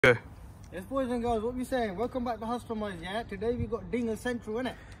Yes, boys and girls, what we saying? Welcome back to Hustlers, yeah? Today we got Dinger Central,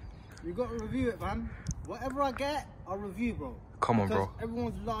 innit? We got to review it, man. Whatever I get, I'll review, bro. Come on, bro.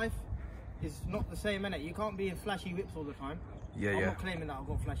 Everyone's life is not the same, innit? You can't be in flashy whips all the time. Yeah, I'm not claiming that I've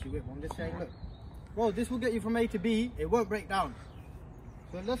got a flashy whip. I'm just saying, look, bro, this will get you from A to B. It won't break down.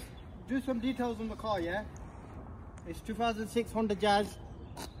 So let's do some details on the car, yeah? It's 2006 Honda Jazz,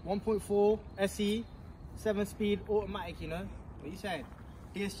 1.4 SE, 7-speed automatic, you know? What are you saying?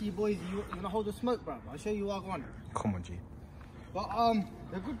 DSG boys, you gonna hold the smoke, bro? I'll show you what I want. Come on, G. But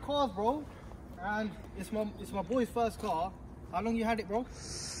they're good cars, bro. And it's my boy's first car. How long you had it, bro?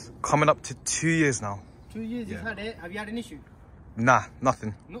 Coming up to 2 years now. 2 years you've had it. Have you had an issue? Nah,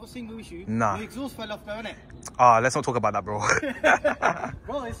 nothing. Not a single issue? Nah. The exhaust fell off though, innit? Let's not talk about that, bro.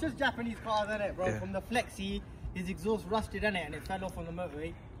 Bro, it's just Japanese cars, innit, bro? Yeah. From the Flexi, his exhaust rusted, innit? And it fell off on the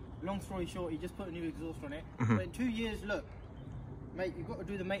motorway. Long story short, he just put a new exhaust on it. But in 2 years, look, mate, you've got to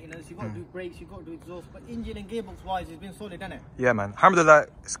do the maintenance, you've got to do brakes, you've got to do exhaust. But engine and gearbox wise, it's been solid, innit? Yeah, man. Alhamdulillah,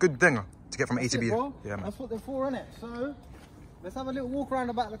 it's a good thing to get from A to B. Bro. Yeah, man. That's what they're for, innit? So, let's have a little walk around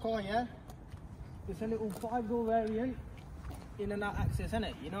the back of the car, yeah? It's a little 5-door variant, in and out access,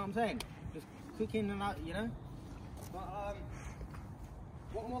 innit? You know what I'm saying? Just quick in and out, you know? But,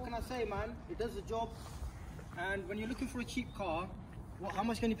 what more can I say, man? It does the job. And when you're looking for a cheap car, how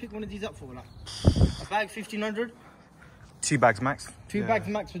much can you pick one of these up for? Like, a bag, 1,500? 2 bags max. 2 bags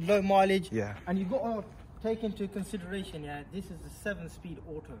max with low mileage. Yeah. And you've got to take into consideration, yeah, this is a 7-speed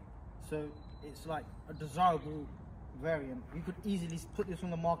auto. So it's like a desirable variant. You could easily put this on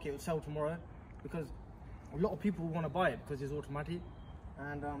the market, it would sell tomorrow, because a lot of people want to buy it because it's automatic.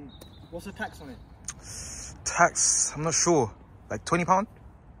 And what's the tax on it? Tax, I'm not sure. Like £20?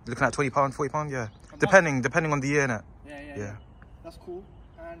 Looking at £20, £40, yeah. Depending on the year, innit? Yeah. That's cool.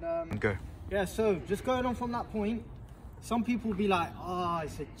 And go. yeah, so just going on from that point, some people will be like,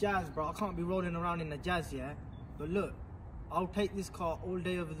 it's a Jazz, bro. I can't be rolling around in a Jazz, yeah? But look, I'll take this car all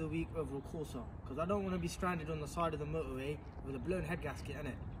day over the week over a Corsa, because I don't want to be stranded on the side of the motorway with a blown head gasket,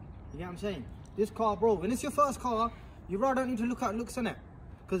 innit? You get what I'm saying? This car, bro, when it's your first car, you rather don't need to look at looks, innit?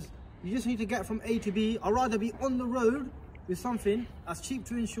 Because you just need to get from A to B. I'd rather be on the road with something that's cheap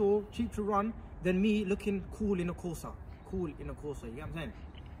to insure, cheap to run, than me looking cool in a Corsa. Cool in a Corsa, you get what I'm saying?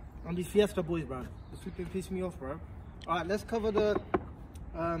 And these Fiesta boys, bro, they flipping piss me off, bro. Alright, let's cover the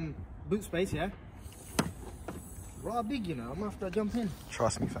boot space, yeah? Right big, you know, I'm gonna have to jump in.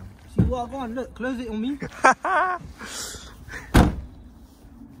 Trust me, fam. See what I got? Look, close it on me.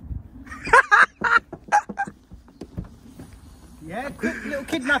 Yeah, quick little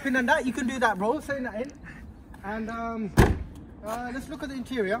kidnapping and that, you can do that, bro, saying that in. And let's look at the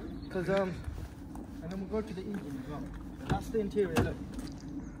interior, because and then we'll go to the engine as well. So that's the interior, look.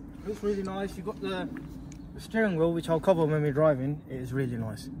 Looks really nice. You've got the steering wheel, which I'll cover when we're driving. It is really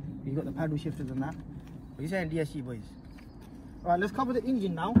nice. You've got the paddle shifters and that. What are you saying, DSG boys? Alright, let's cover the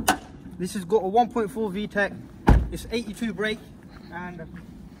engine now. This has got a 1.4 VTEC. It's 82 brake and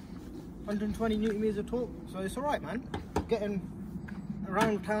 120 Newton meters of torque. So it's alright, man. Getting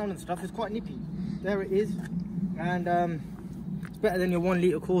around town and stuff is quite nippy. There it is. And it's better than your 1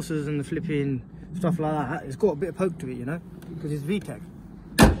 litre Corsas and the flipping stuff like that. It's got a bit of poke to it, you know, because it's VTEC.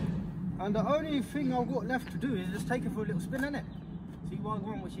 And the only thing I've got left to do is just take it for a little spin, innit? See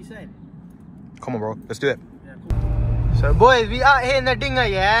what she's saying. Come on, bro. Let's do it. Yeah, cool. So, boys, we out here in the Dinger,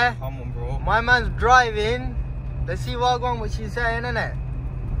 yeah? Come on, bro. My man's driving. Let's see what she's saying, innit?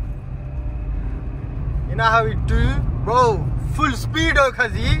 You know how we do? Bro, full speed, though,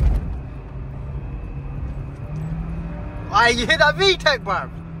 Kazi. Alright, you hit that VTEC, bro.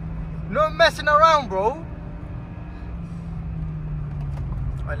 No messing around, bro.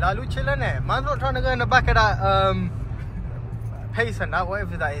 Lalu chillin', eh? Man's not trying to go in the back of that Pace and that,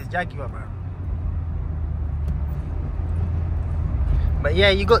 whatever that is, Jaguar, bro. But yeah,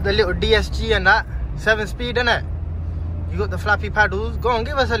 you got the little DSG and that, 7-speed, innit? You got the flappy paddles. Go on,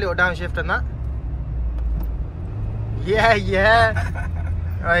 give us a little downshift and that. Yeah.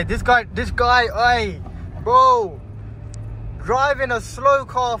 Alright, this guy, oi, bro. Driving a slow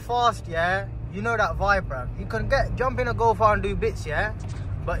car fast, yeah? You know that vibe, bro. You can jump in a Golf R and do bits, yeah?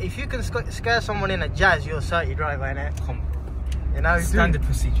 But if you can scare someone in a Jazz, you're a certain driver, innit? Come on. You know, standard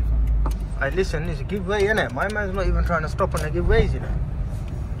procedure, fam. Alright, listen, it's a giveaway, innit? My man's not even trying to stop on the giveaways, you know?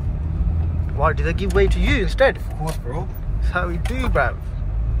 Why did they give way to you instead? Of course, bro. That's how we do, bruv.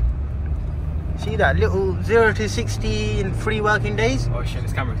 See that little 0 to 60 in 3 working days? Oh shit,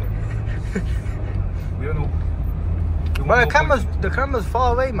 this camera's there. We don't know. But the camera's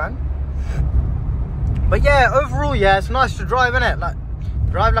far away, man. But yeah, overall, yeah, it's nice to drive, innit? Like,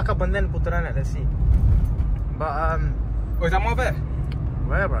 drive like a Banden Putra, innit? Let's see. But oh, is that more there?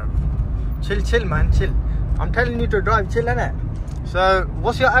 Where, bro? Chill, man, chill. I'm telling you to drive chill, innit? So,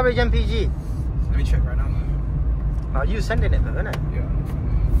 what's your average MPG? Let me check right now. Now, you sending it though, innit? Yeah,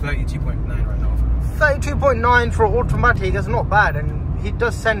 32.9 right now. 32.9 for automatic is not bad, and he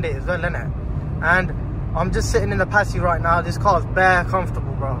does send it as well, innit? And I'm just sitting in the Passy right now. This car's bare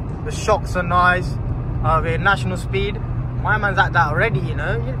comfortable, bro. The shocks are nice. We're national speed. My man's at that already, you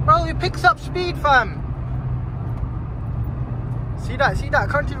know. Bro, he picks up speed, fam. See that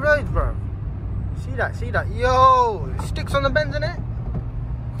country roads, bro. See that. Yo, sticks on the bends, innit?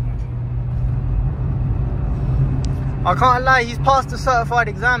 I can't lie, he's passed the certified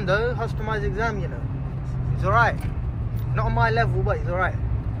exam though, customized exam, you know. He's alright. Not on my level, but he's alright.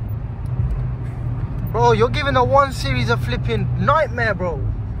 Bro, you're giving a 1 Series a flipping nightmare, bro.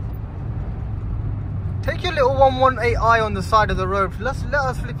 Take your little 118i on the side of the road. Let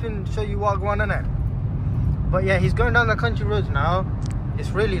us flipping show you what one, innit? But yeah, he's going down the country roads now. It's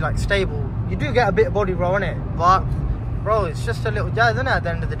really like stable. You do get a bit of body roll, innit? But bro, it's just a little jazz, innit, at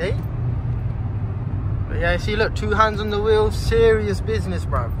the end of the day. But yeah, see, look, 2 hands on the wheel, serious business,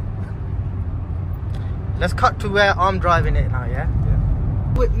 bro. Let's cut to where I'm driving it now, yeah?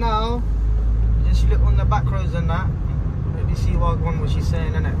 Quick now, just look on the back roads and that. Let me see what she's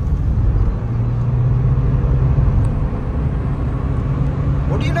saying, innit?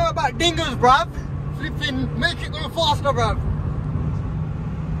 What do you know about dingers, bruv? Flipping, make it go faster, bruv.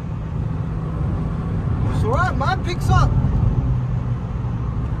 It's alright, man, picks up.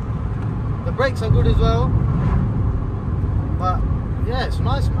 The brakes are good as well. But yeah, it's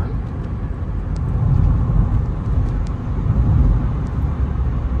nice, man.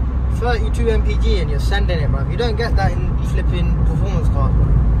 .32 mpg and you're sending it, bruv. You don't get that in flipping performance cars, bro.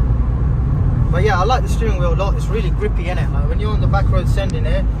 But yeah, I like the steering wheel a lot. It's really grippy, innit? Like when you're on the back road sending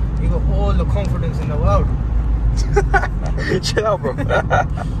it, you got all the confidence in the world. Chill out, bro.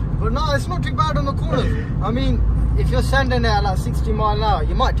 But no, it's not too bad on the corners. I mean, if you're sending it at like 60 miles an hour,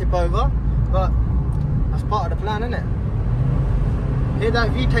 you might tip over, but that's part of the plan, innit? Hear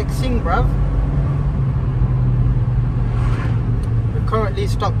that VTEC sing, bruv. We're currently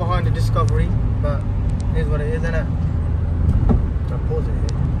stuck behind the Discovery, but here's what it is, innit? I'll pause it here.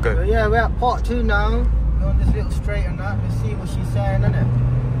 Good. So yeah, we're at part 2 now. We're on this little straight and that. Let's see what she's saying, innit?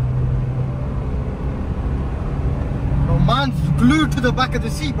 Oh, man's glued to the back of the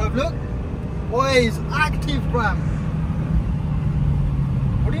seat, bruv, look. Boy, he's active, bruv.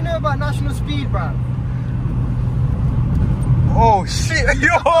 What do you know about national speed, bruv? Oh shit,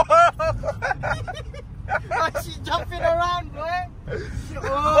 yo! She's jumping around, boy.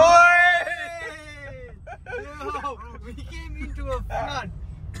 Oh. Yo, we came into a flood.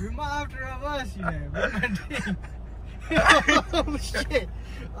 We might have to reverse, you know. Oh shit.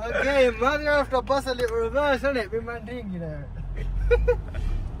 Okay, man, gonna have to bust a little reverse, innit? Big man thing, you know.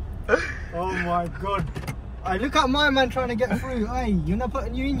 Oh my god. Hey, look at my man trying to get through. Hey, you're not putting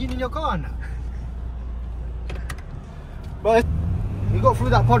a new engine in your car now. But we got through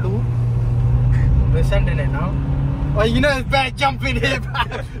that puddle. We're sending it now. Oh, you know it's bad jumping here,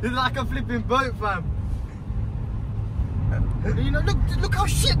 fam. It's like a flipping boat, fam. You know, look how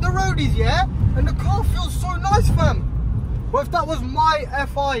shit the road is, yeah? And the car feels so nice, fam. But if that was my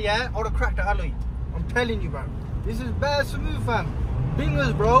FI, yeah, I would have cracked the alloy. I'm telling you, bro. This is bare smooth, fam.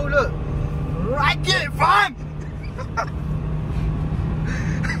 Bingers, bro, look. Right it, fam!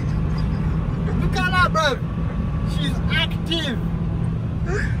 Look at that, bro. She's active.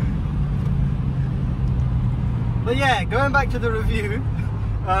 But yeah, going back to the review,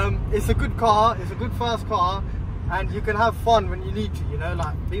 it's a good car, it's a good fast car, and you can have fun when you need to, you know,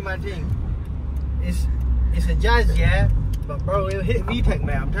 like, be my thing. It's a Jazz, yeah, but bro, it'll hit VTEC,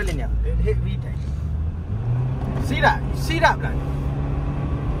 mate, I'm telling you, it'll hit VTEC. See that? You see that, blood?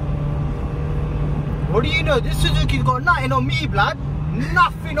 What do you know? This Suzuki's got nothing on me, blood.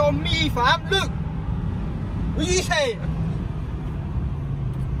 Nothing on me, fam. Look. What are you saying?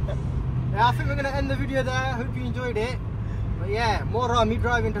 Yeah, I think we're going to end the video there. Hope you enjoyed it. But yeah, more on me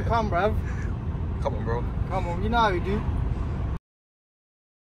driving to come, bruv. Come on, bro. Come on, you know how we do.